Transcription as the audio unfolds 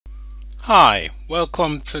Hi,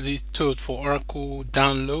 welcome to the Toad for Oracle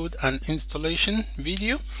download and installation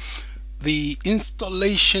video. The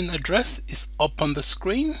installation address is up on the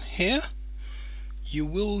screen here. You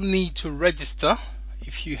will need to register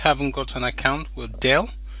if you haven't got an account with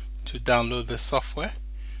Dell to download the software.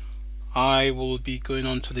 I will be going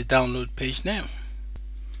on to the download page now.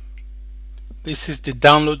 This is the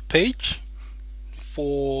download page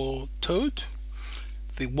for Toad.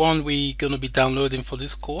 The one we're going to be downloading for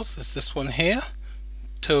this course is this one here,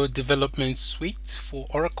 Toad Development Suite for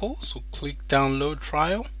Oracle. So click download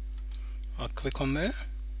trial. I'll click on there.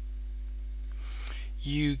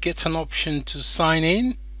 You get an option to sign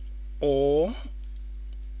in or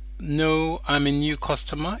no, I'm a new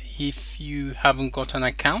customer if you haven't got an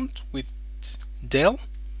account with Dell.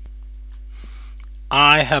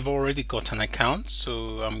 I have already got an account,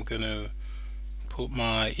 so I'm gonna put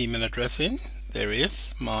my email address in. There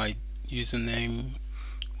is my username,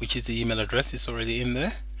 which is the email address, is already in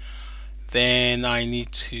there. Then I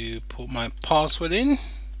need to put my password in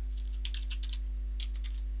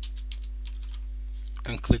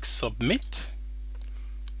and click submit,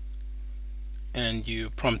 and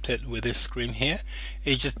you're prompted with this screen here.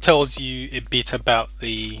 It just tells you a bit about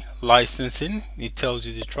the licensing. It tells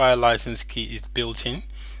you the trial license key is built in,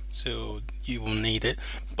 so you will need it,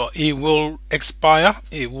 but it will expire.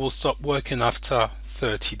 It will stop working after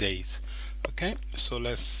 30 days. Okay, so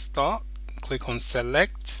let's start. Click on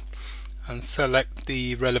select and select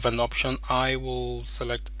the relevant option. I will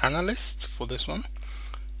select analyst for this one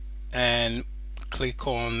and click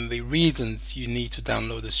on the reasons you need to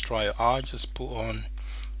download this trial. I'll just put on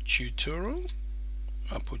tutorial.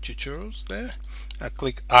 I'll put tutorials there. I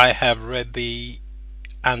click I have read the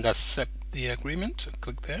and accept the agreement.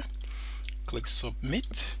 Click there, click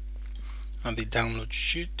submit, and the download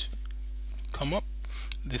should come up.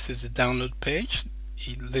 This is the download page.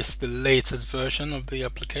 It lists the latest version of the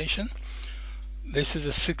application. This is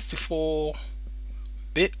a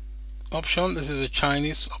 64-bit option. This is a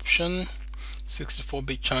Chinese option,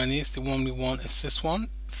 64-bit Chinese. The one we want is this one,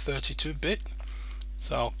 32-bit.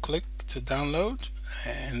 So I'll click to download,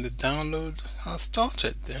 and the download has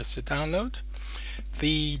started. There's the download.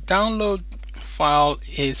 The download file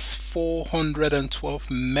is 412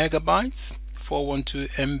 megabytes, 412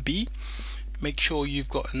 MB. Make sure you've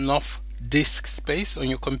got enough disk space on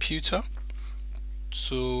your computer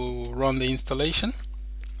to run the installation.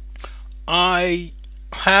 I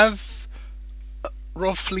have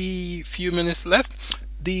roughly a few minutes left.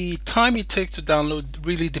 The time it takes to download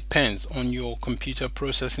really depends on your computer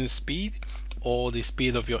processing speed or the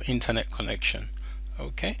speed of your internet connection.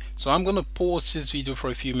 Okay, so I'm going to pause this video for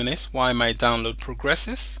a few minutes while my download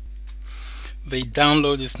progresses. The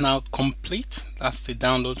download is now complete. That's the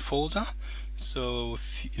download folder. So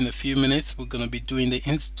in a few minutes we're going to be doing the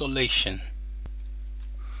installation.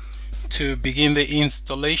 To begin the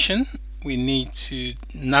installation, we need to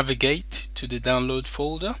navigate to the download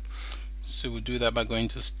folder. So we'll do that by going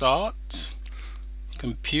to Start,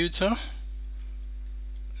 Computer,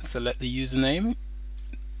 select the username,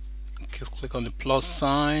 click on the plus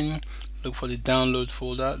sign, look for the download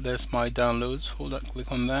folder. There's my downloads folder.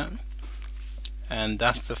 Click on that, and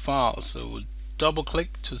that's the file. So we'll double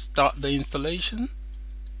click to start the installation.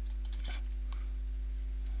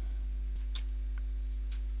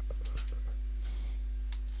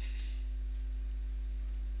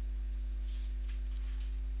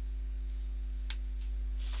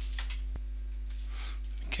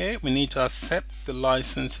 Okay, we need to accept the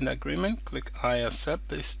licensing agreement. Click I accept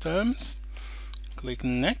these terms. Click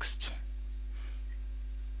next,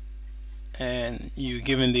 and you're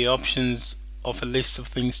given the options of a list of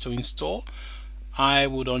things to install. I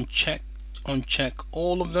would uncheck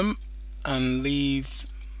all of them and leave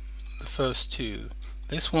the first two.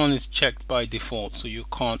 This one is checked by default, so you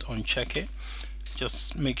can't uncheck it.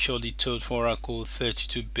 Just make sure the Toad for Oracle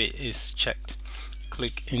 32-bit is checked.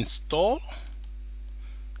 Click install,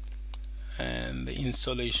 and the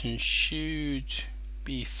installation should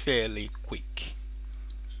be fairly quick.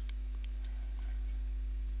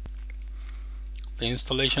 The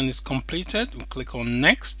installation is completed. We click on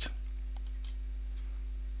next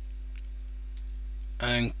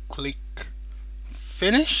and click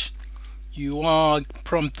finish. You are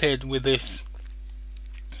prompted with this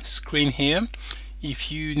screen here.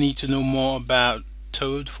 If you need to know more about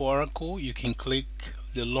Toad for Oracle, you can click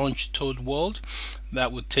the Launch Toad World.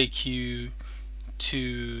 That would take you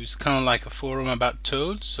to, it's kind of like a forum about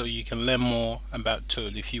Toad, so you can learn more about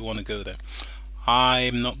Toad if you want to go there.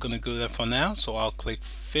 I'm not going to go there for now, so I'll click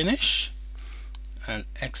finish and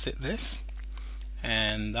exit this,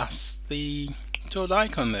 and that's the Toad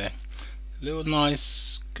icon there. Little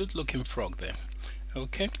nice good looking frog there.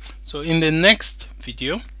 Okay, so in the next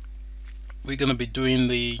video we're going to be doing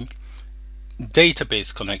the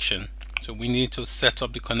database connection. So we need to set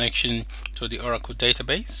up the connection to the Oracle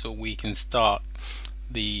database so we can start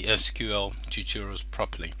the SQL tutorials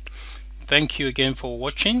properly. Thank you again for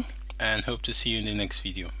watching and hope to see you in the next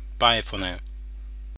video. Bye for now.